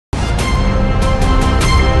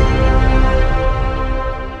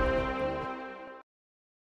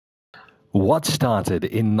What started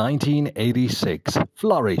in 1986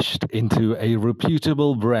 flourished into a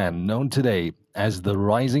reputable brand known today as the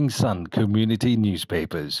Rising Sun community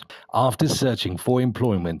newspapers. After searching for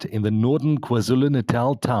employment in the northern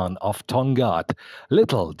KwaZulu-Natal town of Tongaat,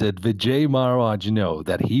 little did Vijay Maharaj know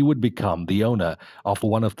that he would become the owner of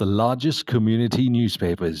one of the largest community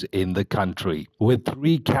newspapers in the country. With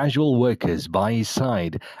 3 casual workers by his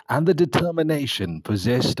side and the determination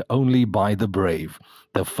possessed only by the brave,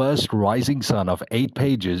 the first Rising Sun of 8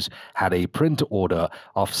 pages had a print order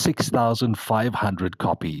of 6,500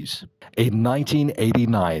 copies. In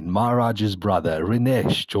 1989, Maharaj's brother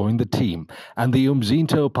Reenesh joined the team and the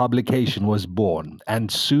Umzinto publication was born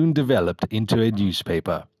and soon developed into a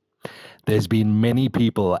newspaper. There's been many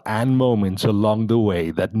people and moments along the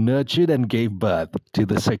way that nurtured and gave birth to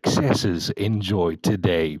the successes enjoyed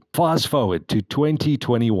today. Fast forward to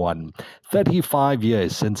 2021, 35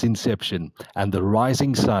 years since inception, and the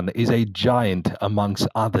Rising Sun is a giant amongst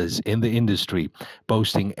others in the industry,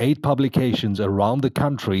 boasting 8 publications around the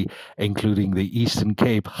country, including the Eastern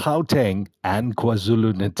Cape, Gauteng and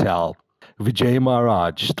KwaZulu-Natal. Vijay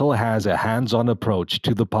Maharaj still has a hands-on approach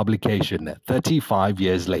to the publication 35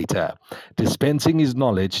 years later, dispensing his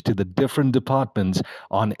knowledge to the different departments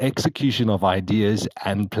on execution of ideas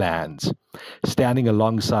and plans. Standing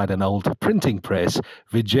alongside an old printing press,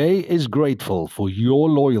 Vijay is grateful for your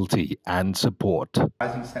loyalty and support.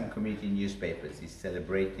 Rising Sun Community Newspapers is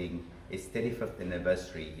celebrating its 35th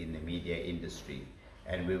anniversary in the media industry,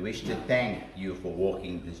 and we wish to thank you for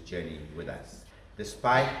walking this journey with us.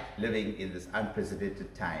 Despite living in these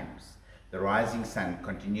unprecedented times, the Rising Sun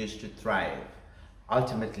continues to thrive,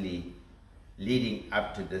 ultimately leading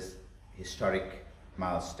up to this historic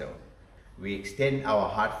milestone. We extend our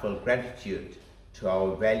heartfelt gratitude to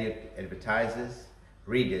our valued advertisers,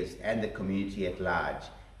 readers, and the community at large,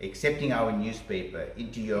 accepting our newspaper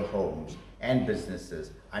into your homes and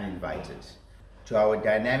businesses uninvited. To our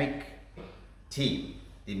dynamic team,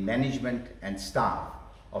 the management and staff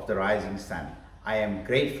of the Rising Sun, I am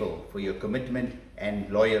grateful for your commitment and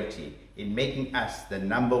loyalty in making us the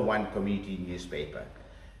 #1 community newspaper.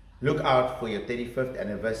 Look out for your 35th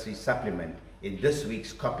anniversary supplement in this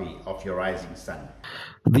week's copy of your Rising Sun.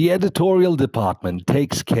 The editorial department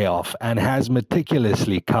takes care of and has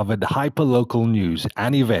meticulously covered hyperlocal news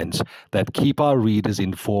and events that keep our readers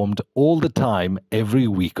informed all the time, every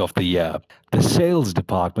week of the year. The sales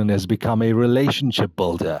department has become a relationship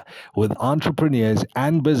builder with entrepreneurs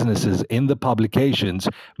and businesses in the publications,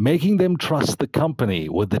 making them trust the company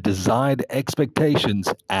with the desired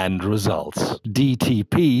expectations and results.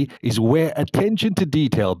 DTP is where attention to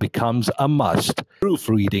detail becomes a must.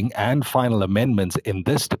 Proofreading and final amendments in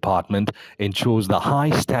this department ensures the high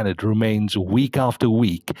standard remains week after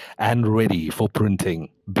week and ready for printing.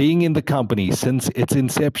 Being in the company since its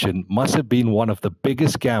inception must have been one of the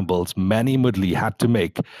biggest gambles Manny Mudley had to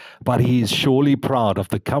make, but he is surely proud of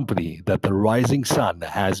the company that the Rising Sun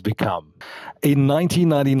has become. In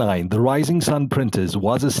 1999, the Rising Sun Printers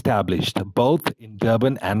was established both in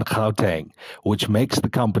Durban and Gauteng, which makes the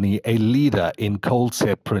company a leader in cold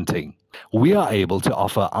set printing. We are able to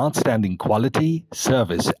offer outstanding quality,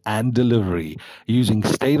 service, and delivery using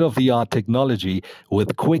state-of-the-art technology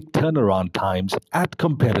with quick turnaround times at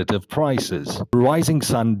competitive prices. The Rising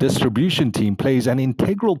Sun distribution team plays an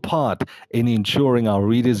integral part in ensuring our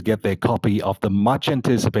readers get their copy of the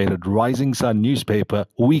much-anticipated Rising Sun newspaper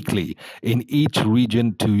weekly in each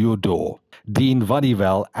region to your door. Dean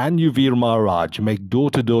Vadivel and Vijay Maharaj make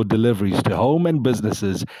door-to-door deliveries to home and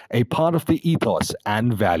businesses a part of the ethos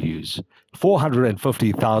and values.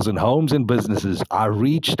 450,000 homes and businesses are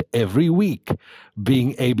reached every week.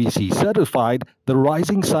 Being ABC certified, the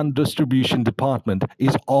Rising Sun distribution department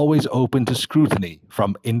is always open to scrutiny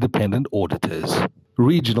from independent auditors.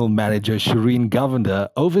 Regional Manager Shireen Govender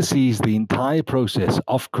oversees the entire process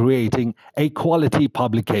of creating a quality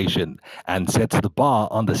publication and sets the bar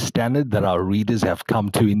on the standard that our readers have come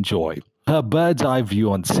to enjoy. Her bird's-eye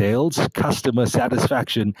view on sales, customer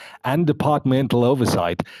satisfaction, and departmental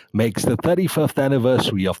oversight makes the 35th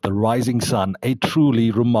anniversary of the Rising Sun a truly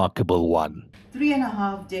remarkable one.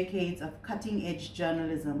 3.5 decades of cutting-edge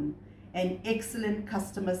journalism and excellent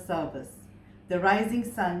customer service. The Rising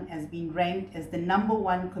Sun has been ranked as the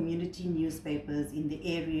 #1 community newspapers in the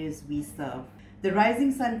areas we serve. The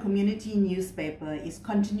Rising Sun community newspaper is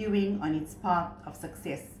continuing on its path of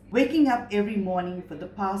success. Waking up every morning for the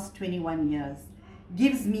past 21 years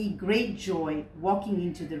gives me great joy walking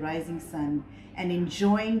into the Rising Sun and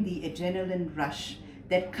enjoying the adrenaline rush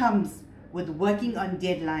that comes with working on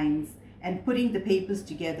deadlines and putting the papers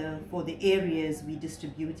together for the areas we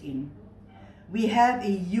distribute in. We have a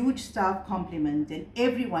huge staff complement and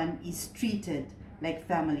everyone is treated like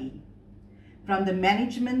family. From the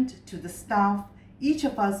management to the staff, each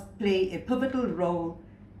of us play a pivotal role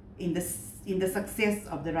in the success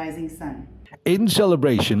of the Rising Sun. In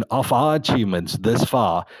celebration of our achievements this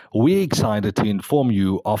far, we're excited to inform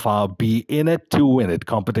you of our Be In It to Win It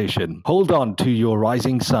competition. Hold on to your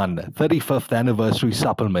Rising Sun 35th anniversary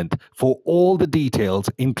supplement for all the details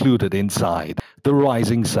included inside. The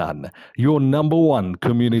Rising Sun, your #1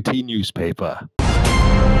 community newspaper.